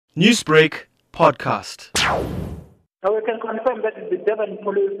Newsbreak Podcast. Now we can confirm that the Durban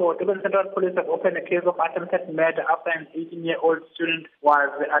Police or Durban Central Police have opened a case of attempted murder after an 18-year-old student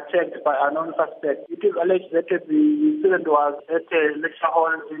was attacked by a known suspect. It is alleged that the student was at a lecture hall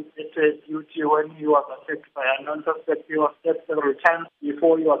at DUT when he was attacked by a known suspect. He was stabbed several times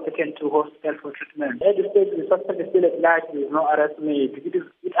before he was taken to hospital for treatment. At the stage, the suspect is still at large. There is no arrest made.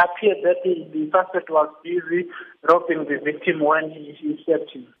 It appeared that the suspect was busy robbing the victim when he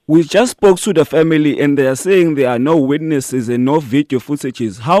stabbed him. We just spoke to the family and they are saying there are no witnesses and no video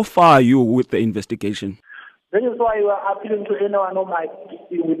footages. How far are you with the investigation? That is why we are appealing to anyone who might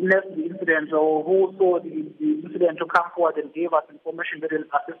witness the incident or who saw the incident to come forward and give us information that will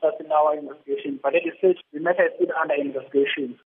assist us in our investigation. But at this stage, the matter is still under investigation.